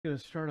Going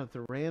to start up the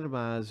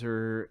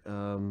randomizer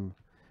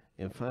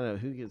and find out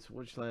who gets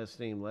which last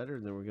name letter,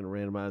 and then we're going to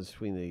randomize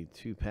between the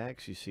two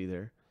packs you see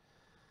there.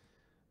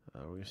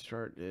 We're going to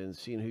start and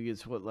seeing who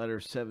gets what letter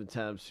 7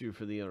 times through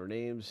for the owner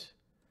names,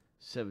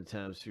 7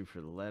 times through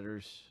for the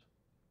letters.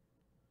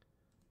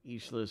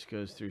 Each list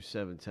goes through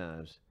 7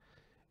 times.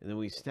 And then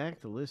we stack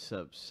the lists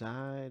up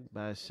side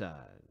by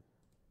side.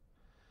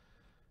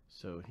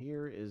 So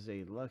here is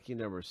a lucky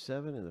number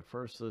 7, and the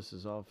first list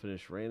is all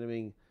finished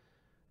randoming.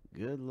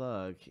 Good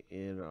luck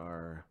in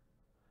our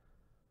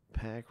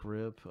pack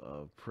rip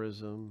of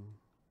Prizm.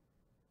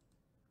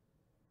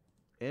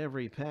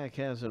 Every pack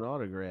has an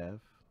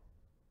autograph.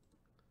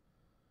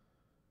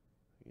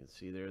 You can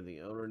see there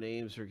the owner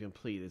names are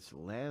complete. It's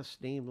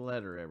last name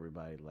letter,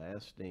 everybody.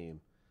 Last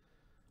name.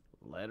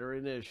 Letter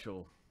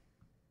initial.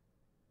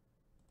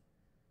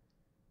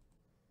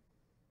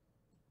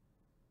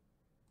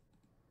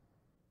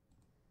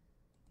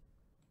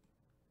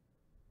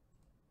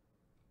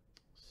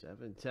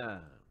 Seven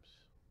times.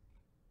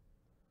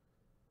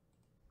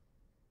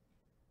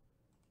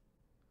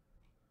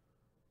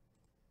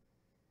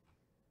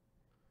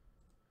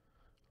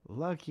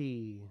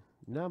 Lucky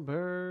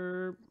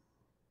number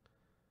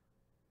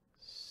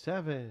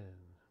 7.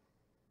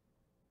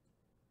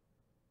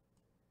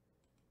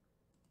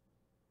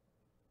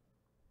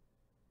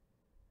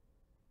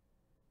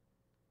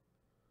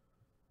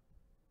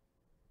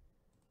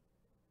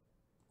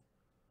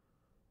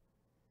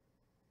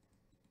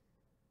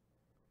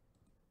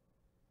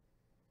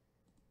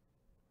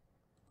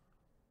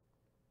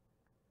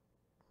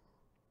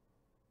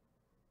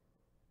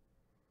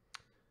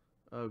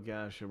 Oh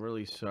gosh, I'm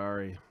really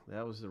sorry.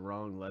 That was the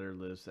wrong letter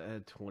list. I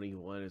had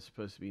 21. It's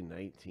supposed to be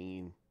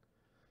 19.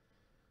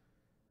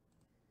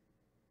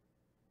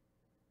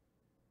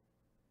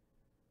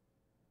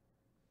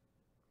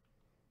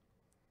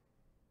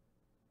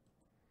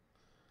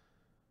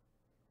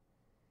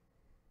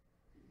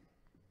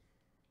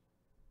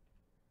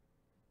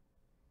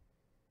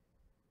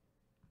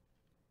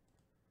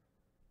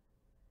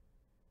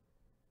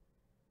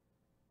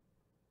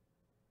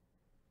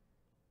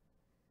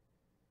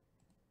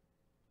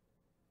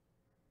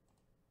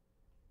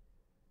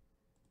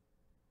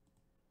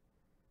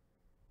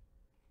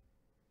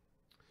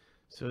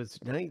 So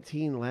it's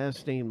 19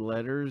 last name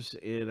letters,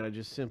 and I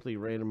just simply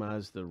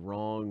randomized the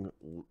wrong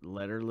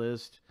letter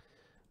list.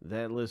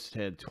 That list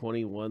had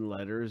 21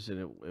 letters, and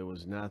it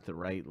was not the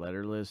right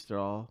letter list at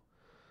all.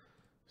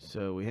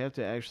 So we have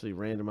to actually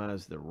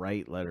randomize the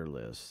right letter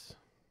list.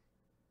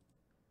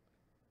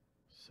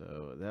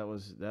 So that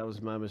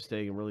was my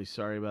mistake. I'm really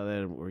sorry about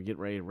that. We're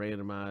getting ready to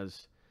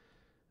randomize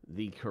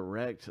the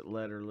correct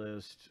letter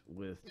list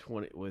with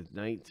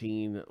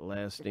 19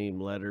 last name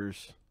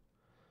letters,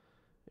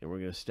 and we're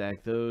going to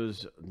stack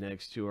those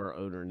next to our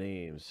owner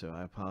names. So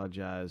I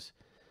apologize.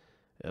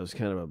 That was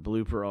kind of a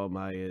blooper on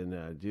my end.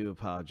 I do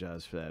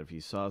apologize for that. If you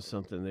saw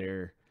something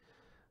there,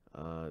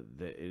 that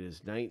it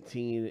is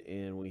 19,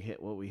 and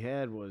what we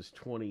had was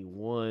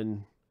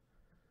 21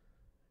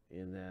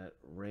 in that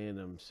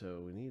random.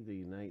 So we need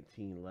the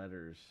 19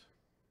 letters.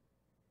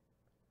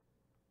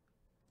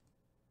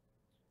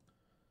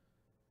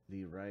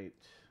 The right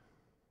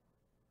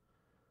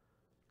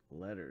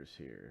letters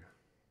here.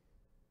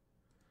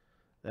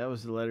 That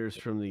was the letters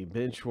from the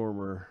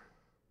Benchwarmer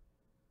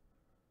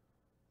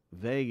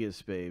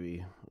Vegas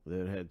baby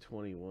that had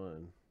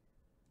 21.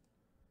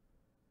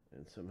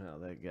 And somehow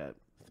that got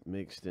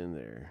mixed in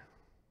there.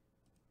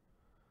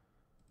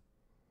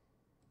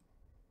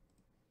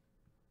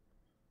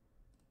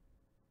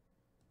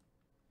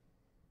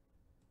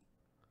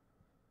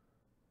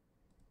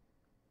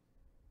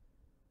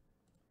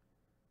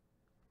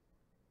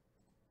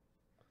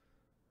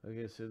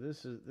 Okay, so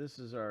this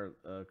is our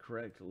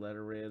correct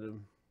letter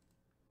random.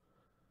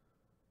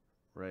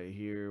 Right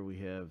here we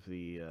have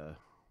the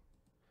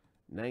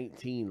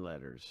 19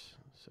 letters.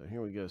 So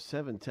here we go,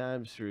 7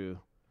 times through.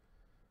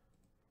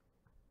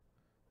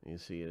 You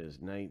see it is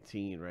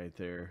 19 right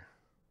there.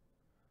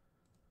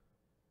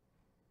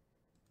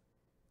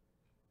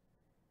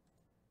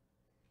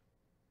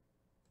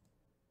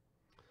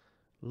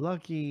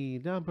 Lucky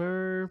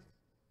number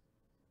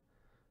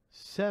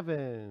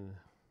 7.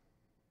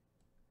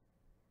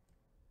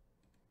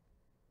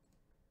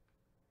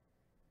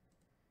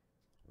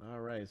 All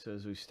right, so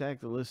as we stack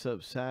the lists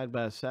up side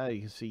by side,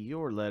 you can see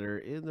your letter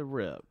in the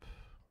rip.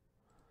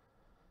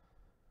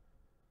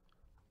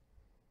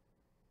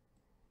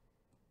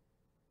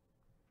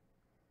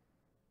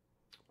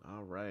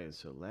 All right,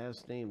 so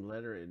last name,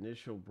 letter,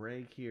 initial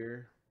break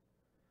here.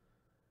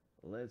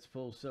 Let's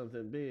pull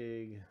something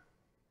big.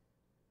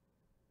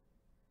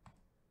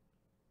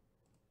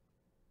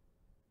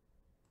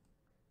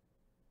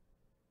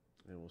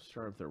 And we'll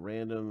start the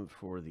random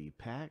for the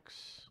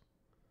packs.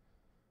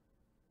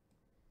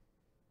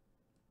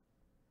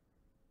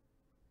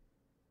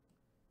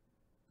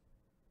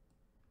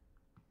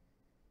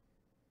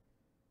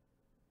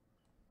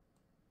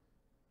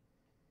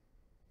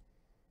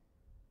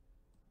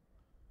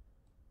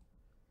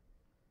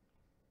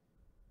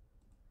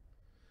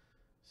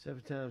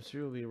 7 times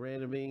through, we'll be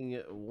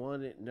randoming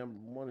number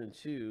 1 and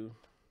 2.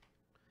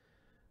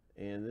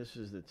 And this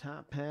is the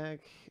top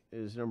pack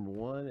is number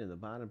 1, and the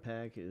bottom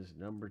pack is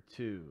number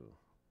 2.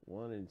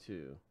 1 and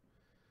 2.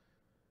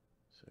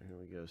 So here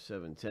we go,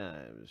 7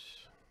 times.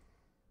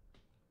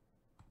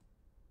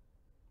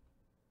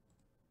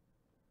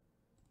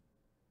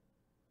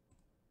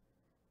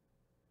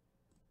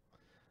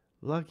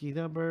 Lucky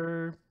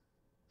number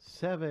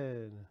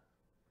 7.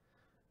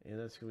 And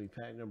that's going to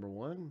be pack number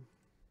 1.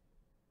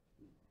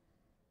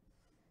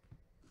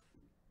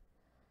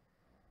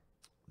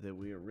 That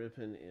we are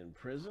ripping in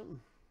Prizm.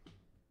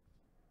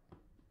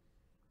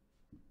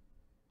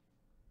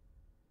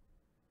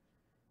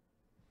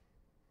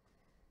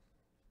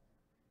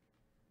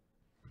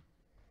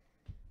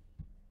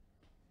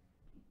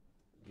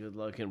 Good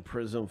luck in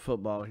Prizm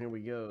football. Here we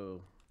go.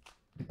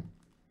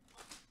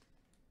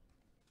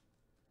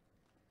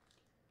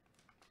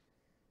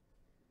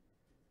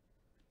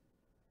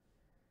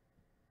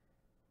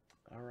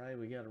 All right,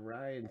 we got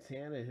Ryan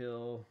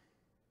Tannehill.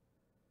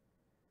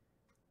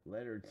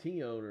 Letter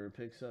T owner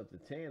picks up the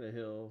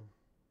Tannehill.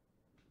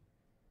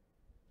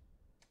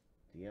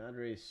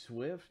 DeAndre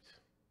Swift.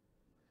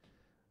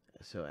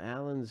 So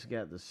Allen's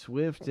got the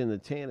Swift and the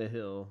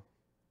Tannehill.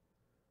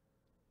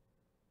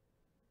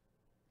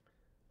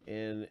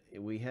 And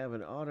we have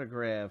an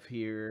autograph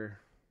here.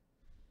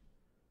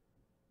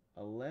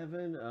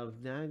 11 of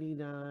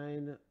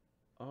 99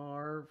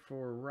 R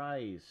for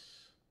Rice.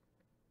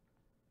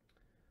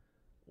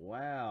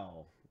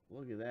 Wow,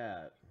 look at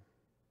that.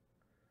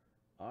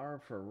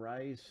 R for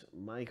Rice,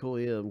 Michael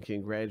M.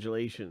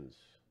 Congratulations.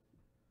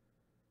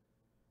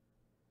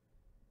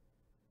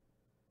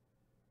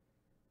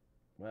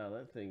 Wow,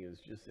 that thing is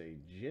just a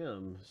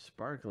gem,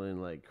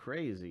 sparkling like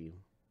crazy.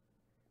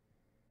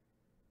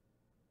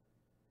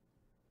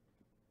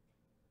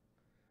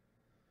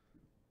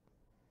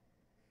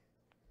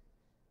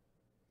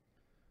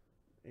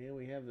 And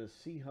we have the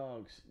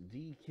Seahawks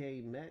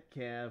DK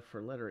Metcalf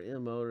for letter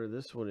M owner.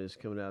 This one is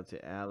coming out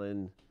to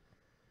Allen.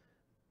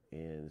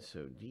 And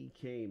so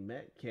DK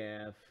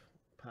Metcalf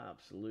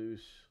pops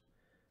loose.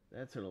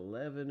 That's an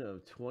 11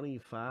 of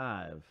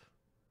 25.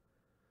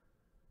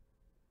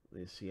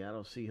 The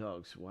Seattle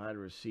Seahawks wide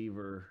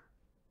receiver.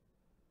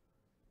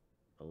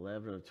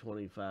 11 of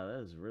 25.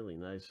 That is really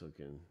nice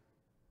looking.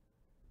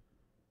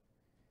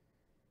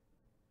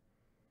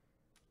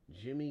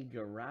 Jimmy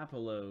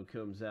Garoppolo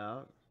comes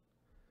out.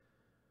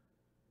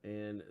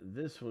 And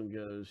this one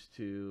goes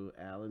to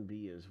Allen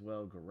B as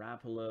well.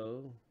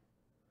 Garoppolo.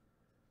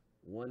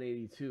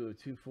 182 of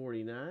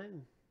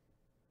 249.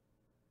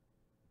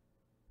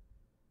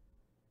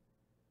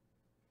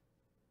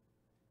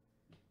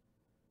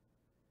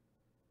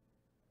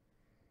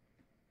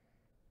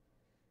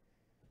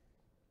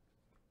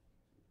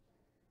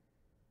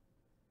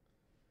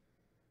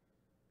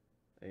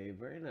 A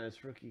very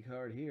nice rookie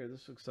card here.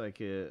 This looks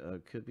like it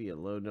could be a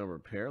low number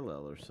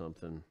parallel or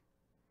something.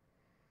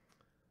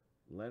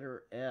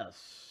 Letter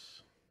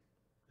S.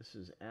 This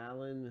is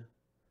Allen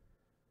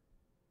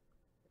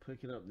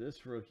picking up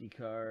this rookie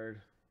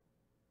card.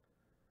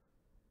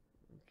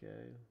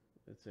 Okay.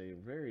 It's a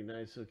very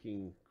nice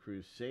looking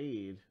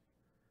Crusade.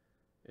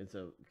 It's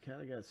a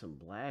kind of got some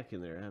black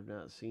in there. I have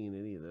not seen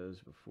any of those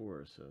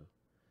before, so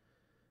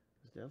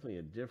it's definitely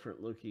a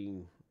different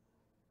looking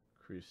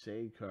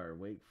Crusade card.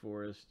 Wake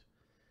Forest.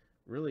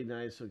 Really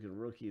nice looking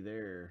rookie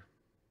there.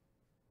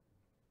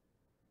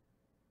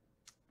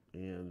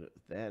 And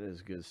that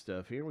is good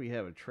stuff. Here we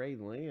have a Trey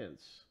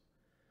Lance.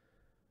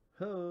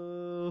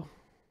 Ho!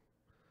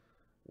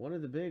 One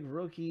of the big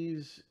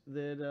rookies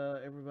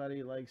that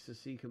everybody likes to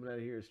see coming out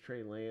of here is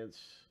Trey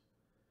Lance.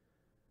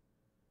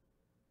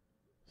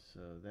 So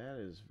that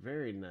is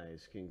very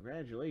nice.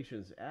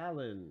 Congratulations,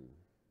 Allen.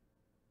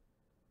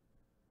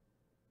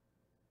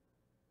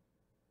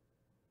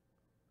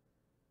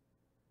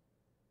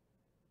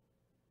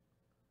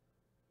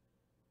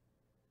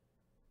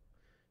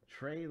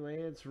 Trey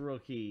Lance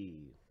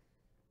rookie.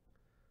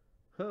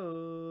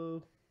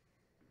 Ho!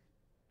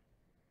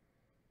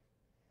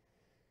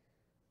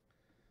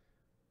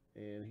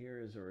 And here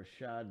is a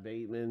Rashad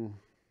Bateman.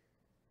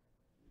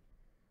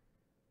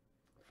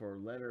 For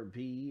letter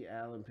B,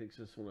 Allen picks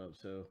this one up.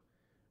 So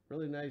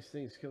really nice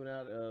things coming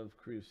out of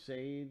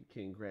Crusade.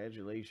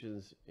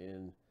 Congratulations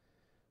in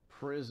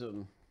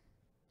Prizm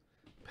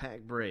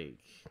pack break.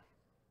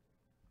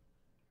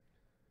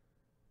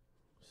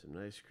 Some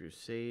nice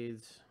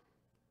Crusades.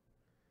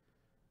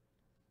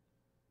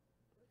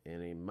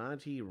 And a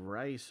Monty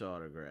Rice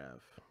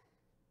autograph.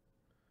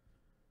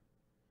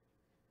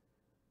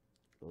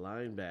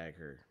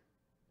 Linebacker.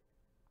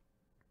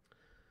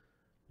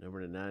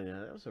 Number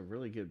 99. That was a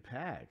really good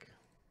pack.